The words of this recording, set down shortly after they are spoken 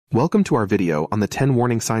Welcome to our video on the 10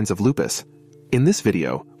 warning signs of lupus. In this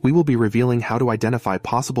video, we will be revealing how to identify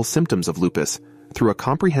possible symptoms of lupus through a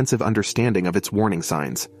comprehensive understanding of its warning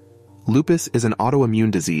signs. Lupus is an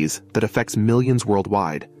autoimmune disease that affects millions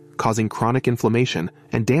worldwide, causing chronic inflammation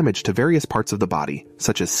and damage to various parts of the body,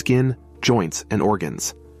 such as skin, joints, and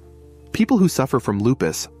organs. People who suffer from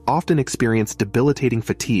lupus often experience debilitating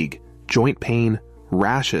fatigue, joint pain,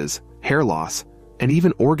 rashes, hair loss, and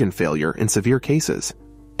even organ failure in severe cases.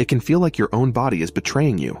 It can feel like your own body is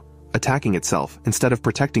betraying you, attacking itself instead of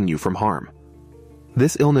protecting you from harm.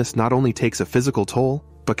 This illness not only takes a physical toll,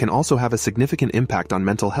 but can also have a significant impact on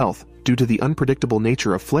mental health due to the unpredictable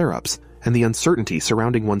nature of flare-ups and the uncertainty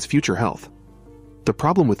surrounding one's future health. The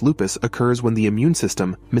problem with lupus occurs when the immune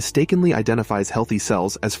system mistakenly identifies healthy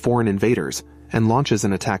cells as foreign invaders and launches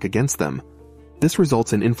an attack against them. This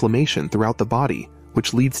results in inflammation throughout the body,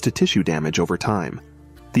 which leads to tissue damage over time.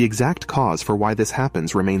 The exact cause for why this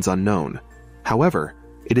happens remains unknown. However,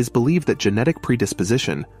 it is believed that genetic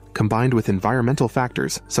predisposition, combined with environmental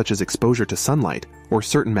factors such as exposure to sunlight or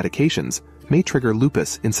certain medications, may trigger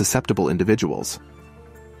lupus in susceptible individuals.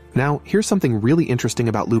 Now, here's something really interesting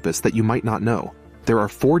about lupus that you might not know. There are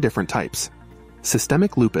 4 different types.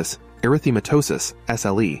 Systemic lupus, erythematosus,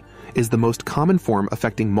 SLE, is the most common form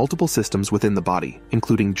affecting multiple systems within the body,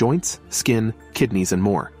 including joints, skin, kidneys, and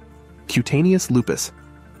more. Cutaneous lupus,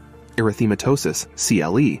 erythematosus,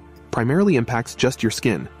 CLE, primarily impacts just your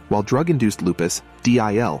skin, while drug-induced lupus,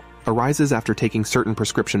 DIL, arises after taking certain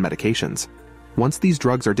prescription medications. Once these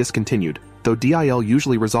drugs are discontinued, though DIL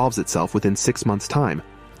usually resolves itself within 6 months' time.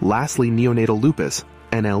 Lastly, neonatal lupus,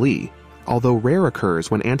 NLE, although rare, occurs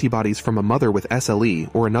when antibodies from a mother with SLE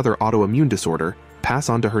or another autoimmune disorder pass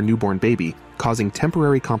on to her newborn baby, causing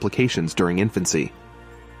temporary complications during infancy.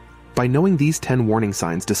 By knowing these 10 warning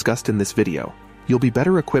signs discussed in this video, you'll be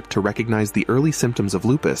better equipped to recognize the early symptoms of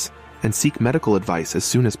lupus and seek medical advice as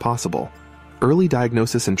soon as possible. Early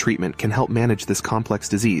diagnosis and treatment can help manage this complex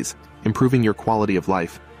disease, improving your quality of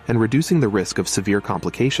life and reducing the risk of severe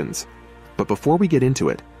complications. But before we get into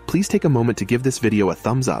it, please take a moment to give this video a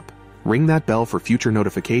thumbs up, ring that bell for future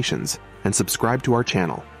notifications, and subscribe to our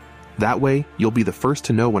channel. That way, you'll be the first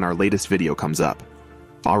to know when our latest video comes up.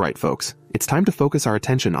 Alright folks, it's time to focus our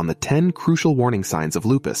attention on the 10 crucial warning signs of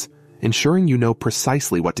lupus, ensuring you know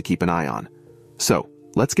precisely what to keep an eye on. So,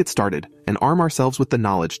 let's get started and arm ourselves with the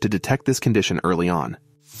knowledge to detect this condition early on.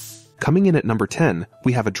 Coming in at number 10,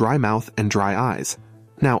 we have a dry mouth and dry eyes.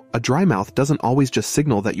 Now, a dry mouth doesn't always just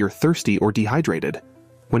signal that you're thirsty or dehydrated.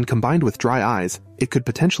 When combined with dry eyes, it could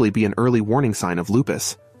potentially be an early warning sign of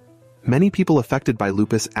lupus. Many people affected by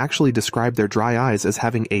lupus actually describe their dry eyes as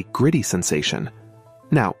having a gritty sensation.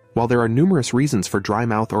 Now, while there are numerous reasons for dry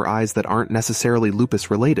mouth or eyes that aren't necessarily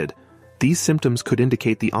lupus-related, these symptoms could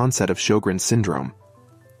indicate the onset of Sjogren's syndrome.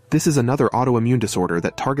 This is another autoimmune disorder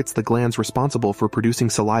that targets the glands responsible for producing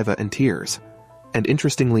saliva and tears. And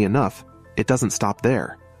interestingly enough, it doesn't stop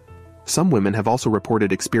there. Some women have also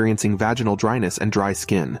reported experiencing vaginal dryness and dry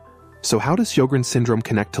skin. So how does Sjogren's syndrome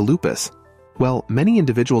connect to lupus? Well, many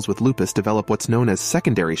individuals with lupus develop what's known as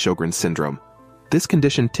secondary Sjogren's syndrome. This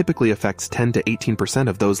condition typically affects 10 to 18%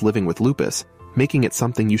 of those living with lupus, making it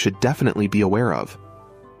something you should definitely be aware of.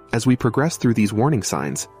 As we progress through these warning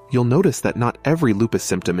signs, you'll notice that not every lupus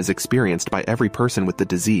symptom is experienced by every person with the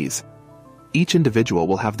disease. Each individual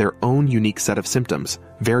will have their own unique set of symptoms,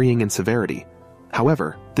 varying in severity.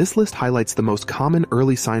 However, this list highlights the most common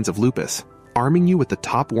early signs of lupus, arming you with the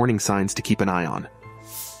top warning signs to keep an eye on.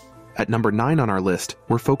 At number 9 on our list,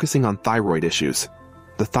 we're focusing on thyroid issues.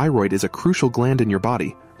 The thyroid is a crucial gland in your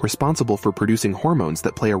body, responsible for producing hormones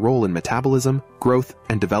that play a role in metabolism, growth,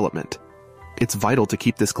 and development. It's vital to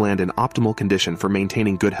keep this gland in optimal condition for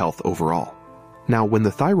maintaining good health overall. Now, when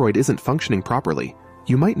the thyroid isn't functioning properly,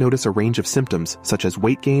 you might notice a range of symptoms such as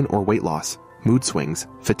weight gain or weight loss, mood swings,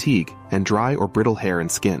 fatigue, and dry or brittle hair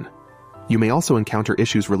and skin. You may also encounter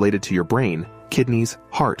issues related to your brain, kidneys,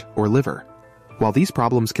 heart, or liver. While these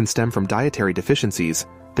problems can stem from dietary deficiencies,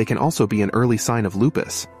 they can also be an early sign of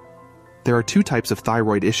lupus. There are 2 types of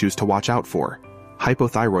thyroid issues to watch out for: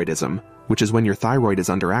 hypothyroidism, which is when your thyroid is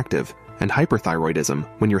underactive, and hyperthyroidism,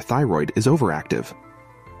 when your thyroid is overactive.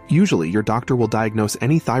 Usually, your doctor will diagnose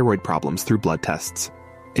any thyroid problems through blood tests.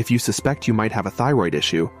 If you suspect you might have a thyroid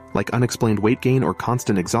issue, like unexplained weight gain or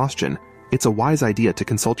constant exhaustion, it's a wise idea to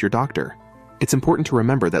consult your doctor. It's important to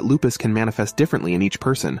remember that lupus can manifest differently in each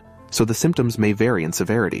person, so the symptoms may vary in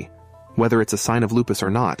severity. Whether it's a sign of lupus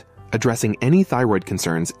or not, addressing any thyroid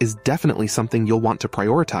concerns is definitely something you'll want to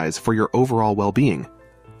prioritize for your overall well-being.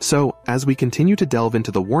 So, as we continue to delve into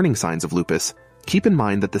the warning signs of lupus, keep in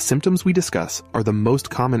mind that the symptoms we discuss are the most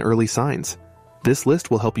common early signs. This list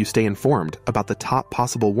will help you stay informed about the top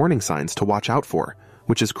possible warning signs to watch out for,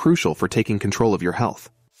 which is crucial for taking control of your health.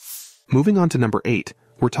 Moving on to number 8,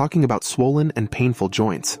 we're talking about swollen and painful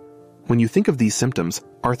joints. When you think of these symptoms,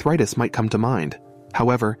 arthritis might come to mind.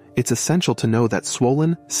 However, it's essential to know that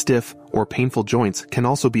swollen, stiff, or painful joints can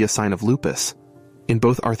also be a sign of lupus. In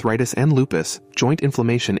both arthritis and lupus, joint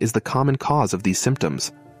inflammation is the common cause of these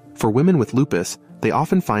symptoms. For women with lupus, they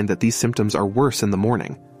often find that these symptoms are worse in the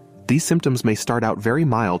morning. These symptoms may start out very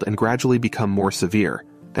mild and gradually become more severe,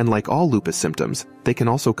 and like all lupus symptoms, they can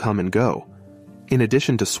also come and go. In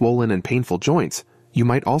addition to swollen and painful joints, you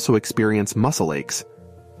might also experience muscle aches.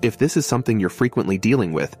 If this is something you're frequently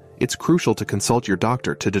dealing with, it's crucial to consult your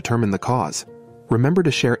doctor to determine the cause. Remember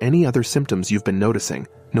to share any other symptoms you've been noticing,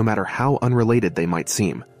 no matter how unrelated they might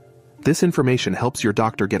seem. This information helps your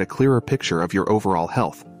doctor get a clearer picture of your overall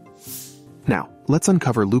health. Now, let's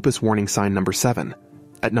uncover lupus warning sign number 7.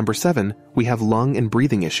 At number 7, we have lung and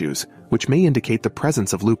breathing issues, which may indicate the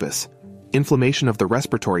presence of lupus. Inflammation of the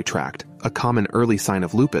respiratory tract, a common early sign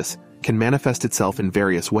of lupus, can manifest itself in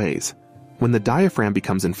various ways. When the diaphragm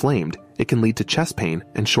becomes inflamed, it can lead to chest pain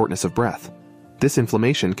and shortness of breath. This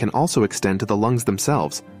inflammation can also extend to the lungs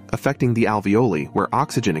themselves, affecting the alveoli where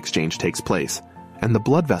oxygen exchange takes place, and the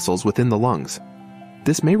blood vessels within the lungs.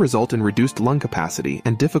 This may result in reduced lung capacity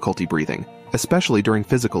and difficulty breathing, especially during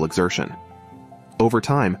physical exertion. Over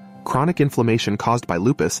time, chronic inflammation caused by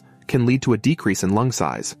lupus can lead to a decrease in lung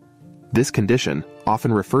size. This condition,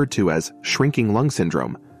 often referred to as shrinking lung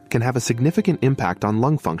syndrome, can have a significant impact on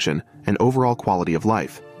lung function and overall quality of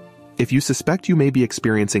life. If you suspect you may be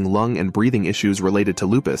experiencing lung and breathing issues related to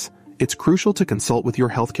lupus, it's crucial to consult with your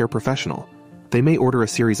healthcare professional. They may order a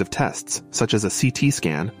series of tests, such as a CT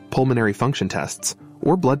scan, pulmonary function tests,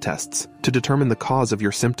 or blood tests, to determine the cause of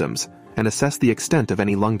your symptoms and assess the extent of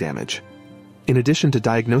any lung damage. In addition to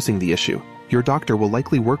diagnosing the issue, your doctor will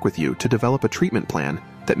likely work with you to develop a treatment plan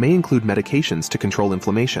that may include medications to control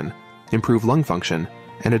inflammation, improve lung function,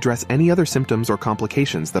 and address any other symptoms or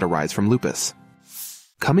complications that arise from lupus.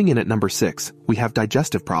 Coming in at number 6, we have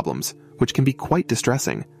digestive problems, which can be quite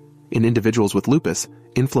distressing. In individuals with lupus,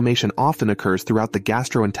 inflammation often occurs throughout the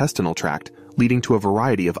gastrointestinal tract, leading to a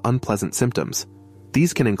variety of unpleasant symptoms.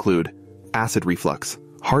 These can include acid reflux,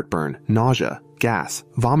 heartburn, nausea, gas,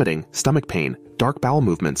 vomiting, stomach pain, dark bowel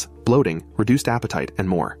movements, bloating, reduced appetite, and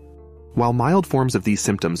more. While mild forms of these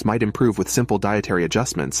symptoms might improve with simple dietary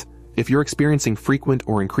adjustments, if you're experiencing frequent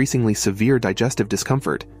or increasingly severe digestive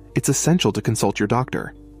discomfort, it's essential to consult your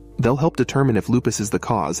doctor. They'll help determine if lupus is the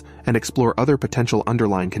cause and explore other potential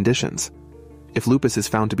underlying conditions. If lupus is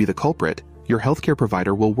found to be the culprit, your healthcare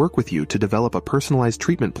provider will work with you to develop a personalized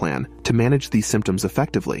treatment plan to manage these symptoms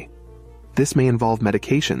effectively. This may involve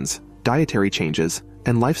medications, dietary changes,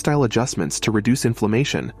 and lifestyle adjustments to reduce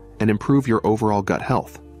inflammation and improve your overall gut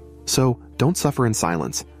health. So, don't suffer in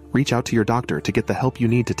silence. Reach out to your doctor to get the help you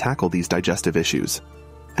need to tackle these digestive issues.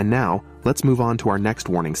 And now, let's move on to our next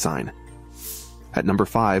warning sign. At number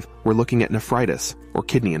 5, we're looking at nephritis, or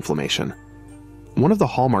kidney inflammation. One of the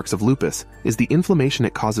hallmarks of lupus is the inflammation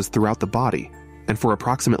it causes throughout the body, and for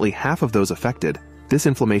approximately half of those affected, this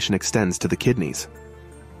inflammation extends to the kidneys.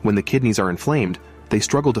 When the kidneys are inflamed, they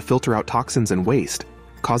struggle to filter out toxins and waste,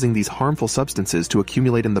 causing these harmful substances to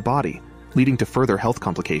accumulate in the body, leading to further health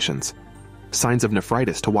complications. Signs of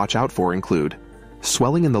nephritis to watch out for include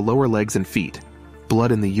swelling in the lower legs and feet,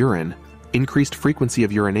 blood in the urine, increased frequency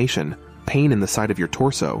of urination, pain in the side of your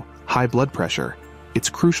torso, high blood pressure. It's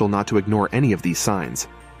crucial not to ignore any of these signs.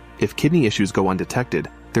 If kidney issues go undetected,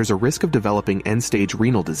 there's a risk of developing end-stage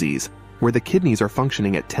renal disease, where the kidneys are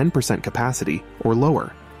functioning at 10% capacity or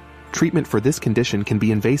lower. Treatment for this condition can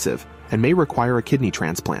be invasive and may require a kidney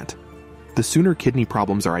transplant. The sooner kidney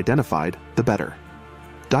problems are identified, the better.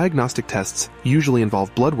 Diagnostic tests usually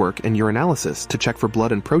involve blood work and urinalysis to check for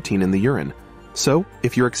blood and protein in the urine. So,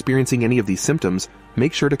 if you're experiencing any of these symptoms,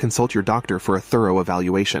 make sure to consult your doctor for a thorough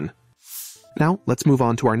evaluation. Now, let's move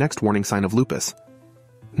on to our next warning sign of lupus.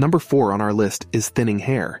 Number 4 on our list is thinning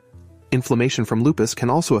hair. Inflammation from lupus can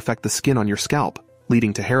also affect the skin on your scalp,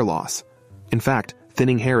 leading to hair loss. In fact,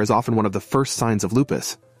 thinning hair is often one of the first signs of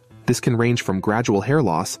lupus. This can range from gradual hair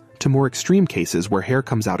loss to more extreme cases where hair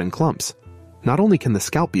comes out in clumps. Not only can the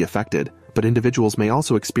scalp be affected, but individuals may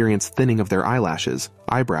also experience thinning of their eyelashes,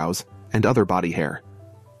 eyebrows, and other body hair.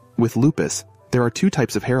 With lupus, there are 2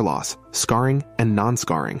 types of hair loss, scarring and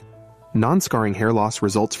non-scarring. Non-scarring hair loss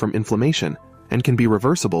results from inflammation and can be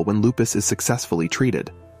reversible when lupus is successfully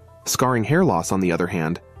treated. Scarring hair loss, on the other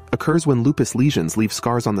hand, occurs when lupus lesions leave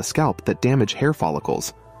scars on the scalp that damage hair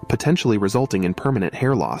follicles, potentially resulting in permanent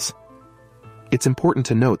hair loss. It's important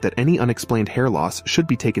to note that any unexplained hair loss should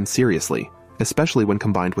be taken seriously, especially when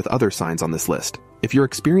combined with other signs on this list. If you're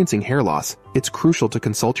experiencing hair loss, it's crucial to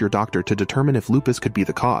consult your doctor to determine if lupus could be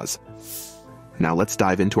the cause. Now let's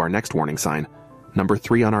dive into our next warning sign. Number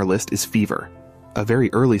 3 on our list is fever. A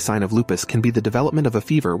very early sign of lupus can be the development of a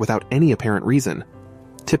fever without any apparent reason.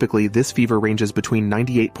 Typically, this fever ranges between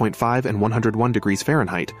 98.5 and 101 degrees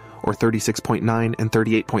Fahrenheit, or 36.9 and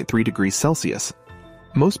 38.3 degrees Celsius.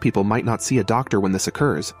 Most people might not see a doctor when this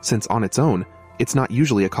occurs, since on its own, it's not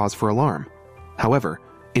usually a cause for alarm. However,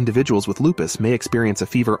 individuals with lupus may experience a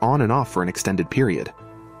fever on and off for an extended period.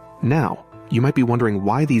 Now, you might be wondering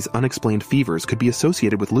why these unexplained fevers could be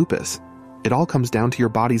associated with lupus. It all comes down to your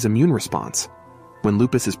body's immune response. When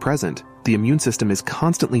lupus is present, the immune system is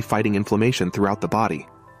constantly fighting inflammation throughout the body.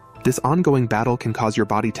 This ongoing battle can cause your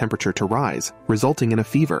body temperature to rise, resulting in a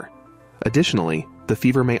fever. Additionally, the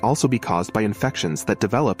fever may also be caused by infections that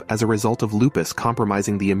develop as a result of lupus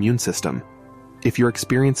compromising the immune system. If you're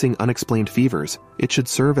experiencing unexplained fevers, it should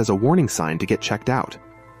serve as a warning sign to get checked out.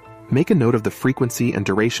 Make a note of the frequency and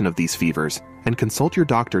duration of these fevers and consult your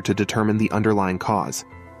doctor to determine the underlying cause.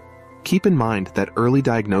 Keep in mind that early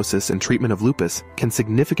diagnosis and treatment of lupus can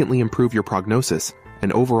significantly improve your prognosis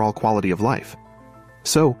and overall quality of life.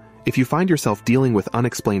 So, if you find yourself dealing with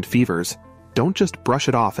unexplained fevers, don't just brush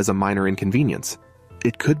it off as a minor inconvenience.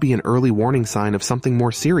 It could be an early warning sign of something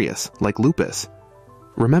more serious, like lupus.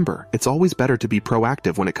 Remember, it's always better to be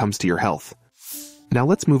proactive when it comes to your health. Now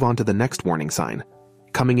let's move on to the next warning sign.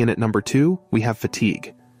 Coming in at number 2, we have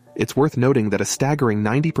fatigue. It's worth noting that a staggering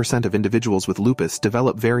 90% of individuals with lupus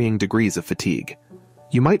develop varying degrees of fatigue.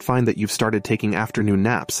 You might find that you've started taking afternoon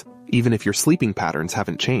naps, even if your sleeping patterns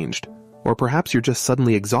haven't changed. Or perhaps you're just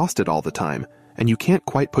suddenly exhausted all the time, and you can't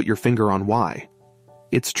quite put your finger on why.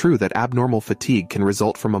 It's true that abnormal fatigue can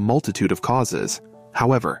result from a multitude of causes.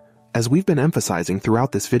 However, as we've been emphasizing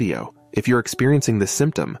throughout this video, if you're experiencing this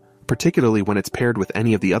symptom, particularly when it's paired with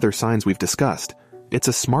any of the other signs we've discussed, it's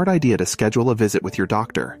a smart idea to schedule a visit with your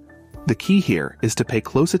doctor. The key here is to pay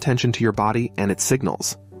close attention to your body and its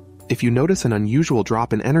signals. If you notice an unusual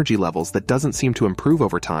drop in energy levels that doesn't seem to improve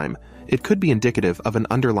over time, it could be indicative of an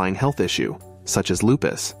underlying health issue, such as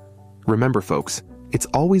lupus. Remember folks, it's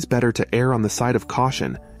always better to err on the side of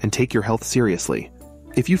caution and take your health seriously.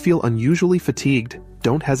 If you feel unusually fatigued,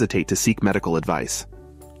 don't hesitate to seek medical advice.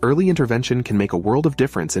 Early intervention can make a world of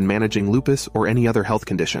difference in managing lupus or any other health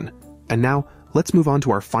condition. And now, let's move on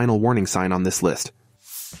to our final warning sign on this list.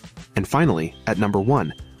 And finally, at number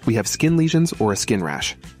 1, we have skin lesions or a skin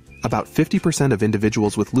rash. About 50% of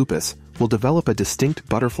individuals with lupus will develop a distinct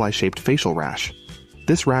butterfly-shaped facial rash.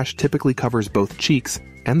 This rash typically covers both cheeks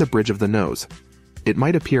and the bridge of the nose. It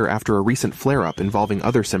might appear after a recent flare-up involving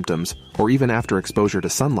other symptoms or even after exposure to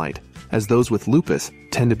sunlight, as those with lupus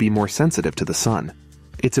tend to be more sensitive to the sun.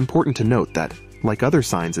 It's important to note that, like other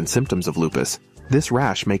signs and symptoms of lupus, this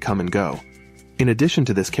rash may come and go. In addition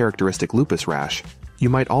to this characteristic lupus rash, you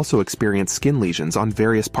might also experience skin lesions on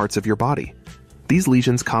various parts of your body. These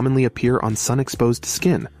lesions commonly appear on sun-exposed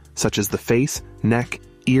skin, such as the face, neck,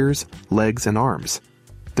 ears, legs, and arms.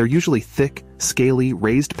 They're usually thick, scaly,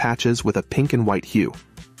 raised patches with a pink and white hue.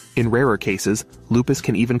 In rarer cases, lupus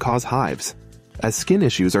can even cause hives. As skin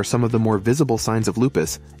issues are some of the more visible signs of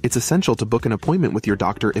lupus, it's essential to book an appointment with your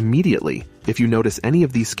doctor immediately if you notice any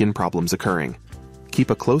of these skin problems occurring. Keep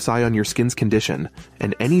a close eye on your skin's condition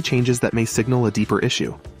and any changes that may signal a deeper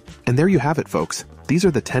issue. And there you have it, folks. These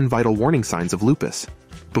are the 10 vital warning signs of lupus.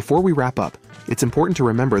 Before we wrap up, it's important to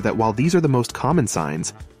remember that while these are the most common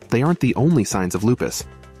signs, they aren't the only signs of lupus.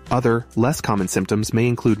 Other, less common symptoms may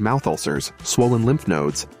include mouth ulcers, swollen lymph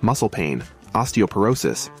nodes, muscle pain,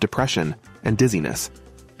 osteoporosis, depression, and dizziness.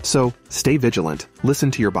 So, stay vigilant,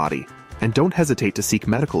 listen to your body, and don't hesitate to seek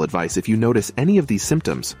medical advice if you notice any of these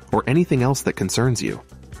symptoms or anything else that concerns you.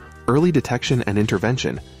 Early detection and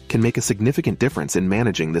intervention can make a significant difference in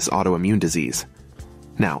managing this autoimmune disease.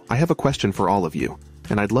 Now, I have a question for all of you,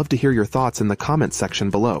 and I'd love to hear your thoughts in the comments section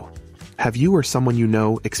below. Have you or someone you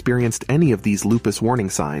know experienced any of these lupus warning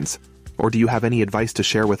signs? Or do you have any advice to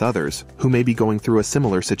share with others who may be going through a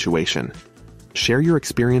similar situation? Share your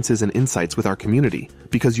experiences and insights with our community,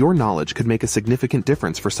 because your knowledge could make a significant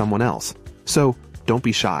difference for someone else. So, don't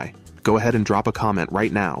be shy. Go ahead and drop a comment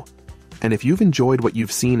right now. And if you've enjoyed what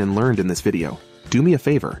you've seen and learned in this video, do me a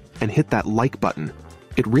favor and hit that like button.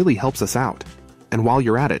 It really helps us out. And while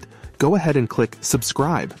you're at it, go ahead and click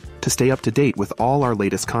subscribe to stay up to date with all our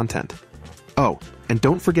latest content. Oh, and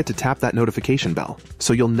don't forget to tap that notification bell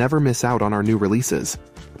so you'll never miss out on our new releases.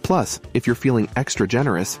 Plus, if you're feeling extra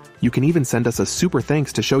generous, you can even send us a super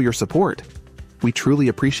thanks to show your support. We truly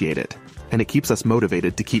appreciate it, and it keeps us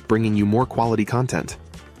motivated to keep bringing you more quality content.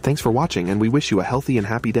 Thanks for watching, and we wish you a healthy and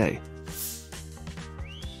happy day.